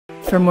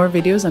For more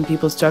videos on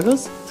people's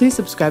struggles, please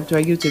subscribe to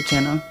our YouTube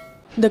channel.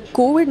 The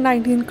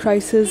COVID-19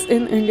 crisis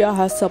in India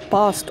has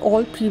surpassed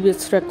all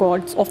previous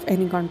records of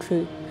any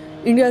country.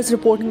 India is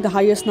reporting the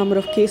highest number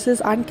of cases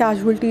and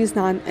casualties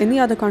than any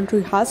other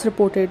country has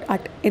reported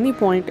at any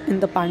point in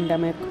the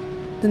pandemic.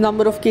 The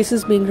number of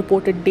cases being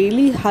reported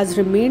daily has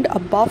remained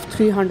above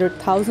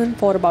 300,000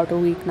 for about a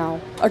week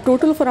now. A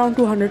total of around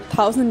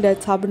 200,000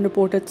 deaths have been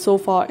reported so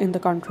far in the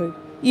country.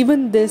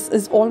 Even this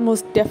is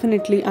almost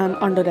definitely an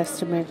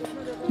underestimate.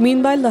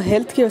 Meanwhile, the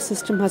healthcare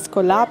system has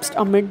collapsed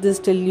amid this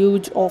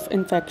deluge of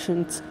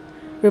infections.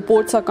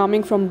 Reports are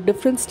coming from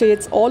different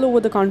states all over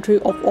the country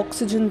of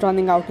oxygen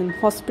running out in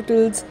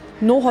hospitals,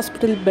 no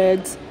hospital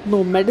beds,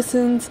 no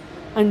medicines,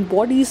 and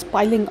bodies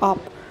piling up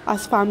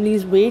as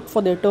families wait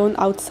for their turn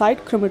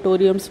outside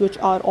crematoriums which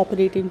are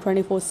operating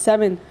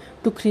 24/7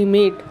 to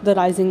cremate the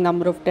rising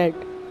number of dead.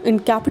 In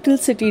capital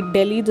city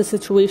Delhi, the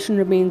situation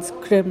remains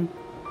grim.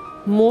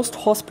 Most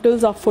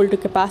hospitals are full to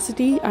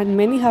capacity and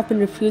many have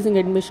been refusing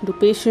admission to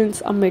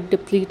patients amid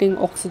depleting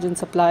oxygen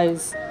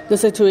supplies. The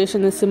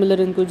situation is similar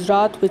in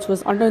Gujarat, which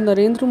was under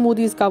Narendra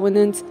Modi's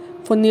governance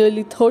for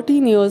nearly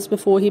 13 years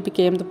before he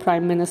became the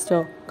Prime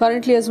Minister.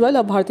 Currently as well,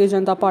 a Bharatiya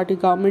Janata Party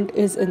government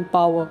is in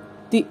power.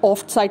 The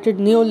oft-cited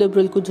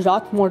neoliberal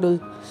Gujarat model,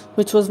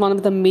 which was one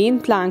of the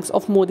main planks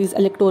of Modi's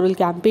electoral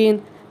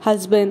campaign,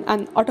 has been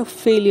an utter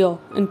failure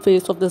in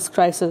face of this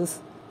crisis.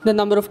 The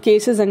number of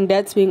cases and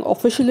deaths being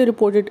officially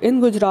reported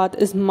in Gujarat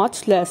is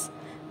much less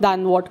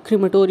than what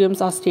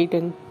crematoriums are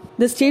stating.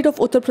 The state of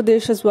Uttar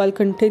Pradesh as well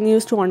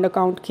continues to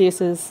undercount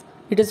cases.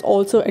 It is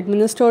also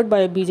administered by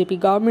a BJP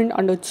government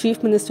under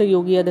Chief Minister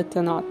Yogi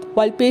Adityanath.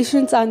 While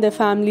patients and their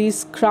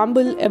families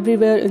scramble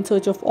everywhere in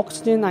search of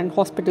oxygen and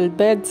hospital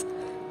beds,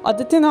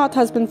 Adityanath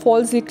has been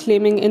falsely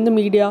claiming in the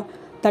media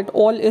that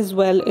all is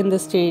well in the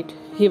state.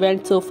 He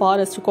went so far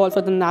as to call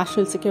for the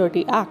National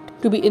Security Act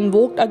to be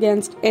invoked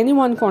against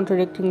anyone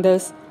contradicting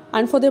this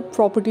and for their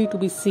property to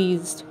be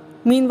seized.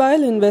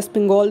 Meanwhile, in West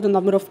Bengal, the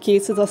number of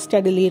cases are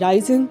steadily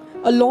rising.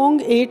 A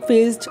long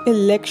 8-phased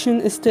election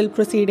is still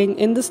proceeding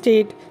in the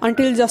state.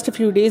 Until just a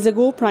few days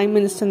ago, Prime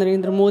Minister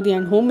Narendra Modi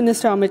and Home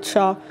Minister Amit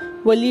Shah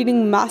were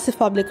leading massive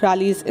public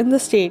rallies in the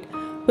state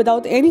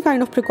without any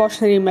kind of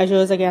precautionary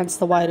measures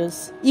against the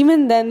virus.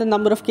 Even then, the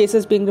number of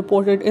cases being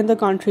reported in the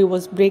country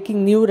was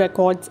breaking new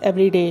records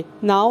every day.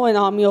 Now, an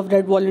army of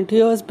red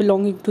volunteers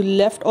belonging to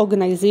left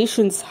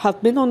organizations have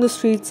been on the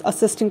streets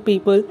assisting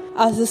people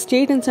as the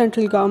state and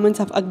central governments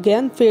have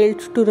again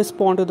failed to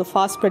respond to the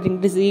fast-spreading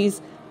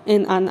disease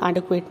in an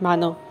adequate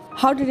manner.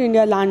 How did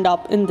India land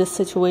up in this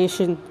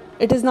situation?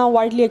 It is now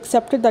widely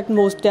accepted that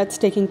most deaths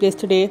taking place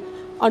today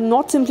are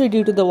not simply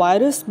due to the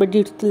virus, but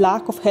due to the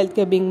lack of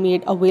healthcare being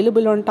made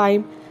available on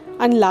time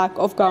and lack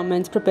of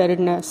government's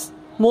preparedness.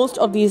 Most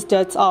of these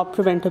deaths are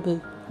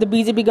preventable. The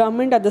BJP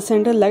government at the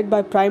centre, led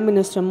by Prime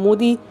Minister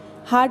Modi,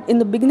 had in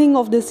the beginning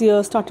of this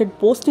year started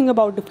boasting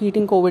about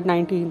defeating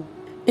COVID-19.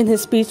 In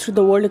his speech to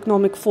the World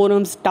Economic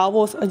Forum's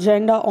Davos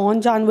agenda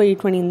on January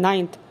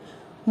 29th,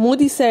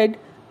 Modi said,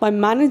 "By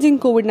managing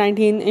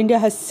COVID-19, India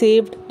has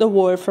saved the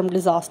world from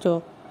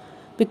disaster."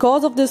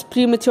 Because of this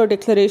premature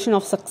declaration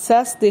of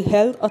success, the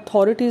health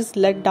authorities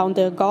let down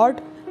their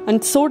guard,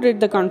 and so did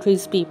the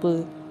country's people.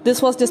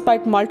 This was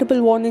despite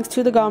multiple warnings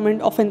to the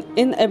government of an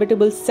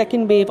inevitable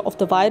second wave of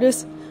the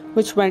virus,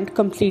 which went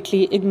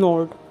completely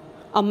ignored.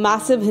 A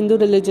massive Hindu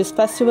religious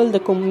festival,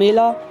 the Kumbh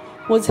Mela,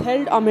 was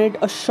held amid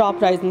a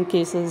sharp rise in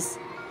cases.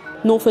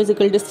 No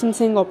physical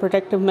distancing or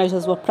protective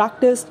measures were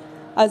practiced,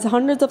 as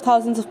hundreds of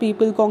thousands of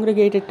people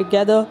congregated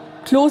together,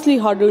 closely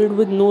huddled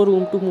with no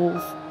room to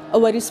move. A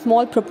very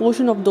small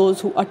proportion of those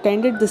who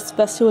attended this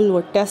festival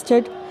were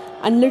tested,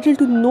 and little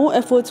to no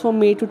efforts were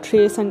made to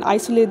trace and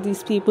isolate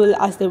these people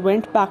as they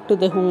went back to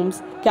their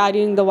homes,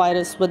 carrying the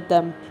virus with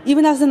them.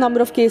 Even as the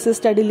number of cases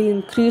steadily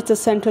increased, the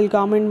central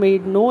government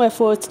made no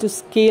efforts to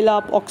scale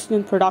up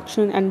oxygen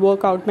production and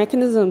work out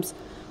mechanisms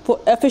for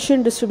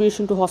efficient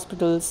distribution to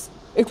hospitals.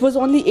 It was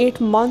only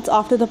 8 months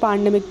after the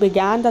pandemic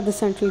began that the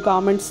central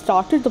government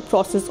started the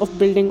process of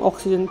building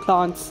oxygen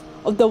plants.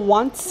 Of the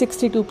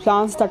 162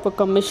 plants that were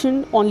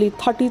commissioned, only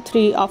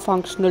 33 are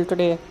functional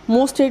today.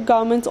 Most state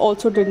governments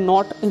also did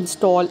not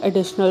install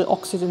additional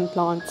oxygen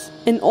plants.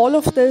 In all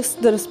of this,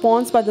 the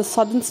response by the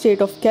southern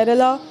state of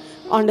Kerala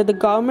under the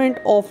government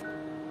of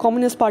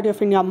Communist Party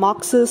of India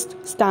Marxist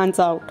stands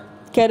out.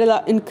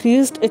 Kerala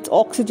increased its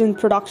oxygen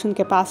production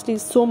capacity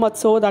so much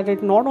so that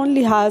it not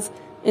only has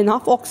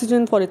enough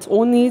oxygen for its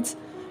own needs,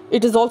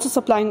 it is also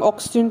supplying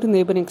oxygen to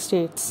neighboring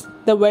states.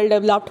 The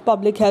well-developed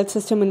public health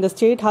system in the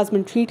state has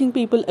been treating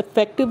people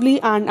effectively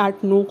and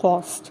at no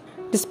cost.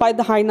 Despite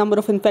the high number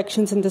of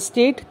infections in the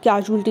state,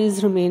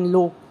 casualties remain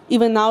low.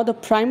 Even now, the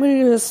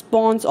primary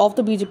response of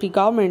the BJP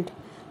government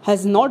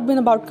has not been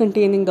about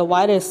containing the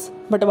virus,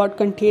 but about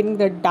containing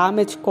the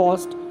damage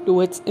caused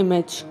to its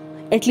image.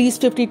 At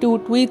least 52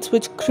 tweets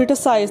which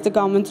criticized the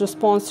government's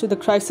response to the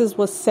crisis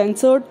were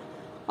censored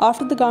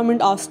after the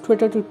government asked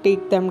Twitter to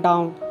take them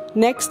down.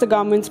 Next, the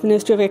government's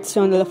Ministry of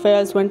External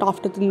Affairs went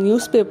after the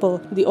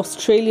newspaper, The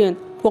Australian,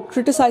 for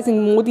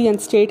criticizing Modi and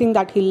stating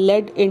that he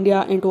led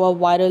India into a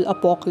viral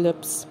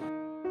apocalypse.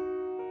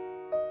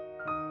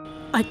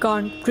 I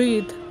can't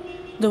breathe.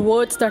 The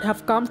words that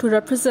have come to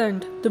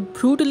represent the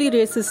brutally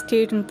racist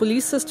state and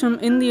police system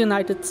in the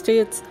United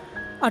States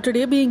are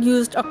today being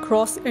used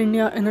across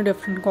India in a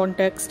different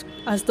context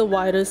as the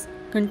virus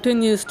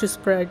continues to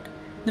spread.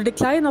 The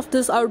decline of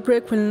this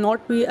outbreak will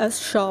not be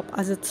as sharp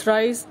as its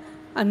rise,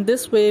 and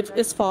this wave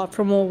is far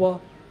from over.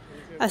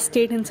 As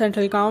state and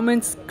central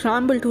governments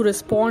scramble to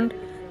respond,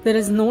 there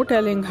is no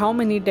telling how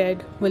many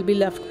dead will be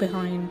left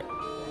behind.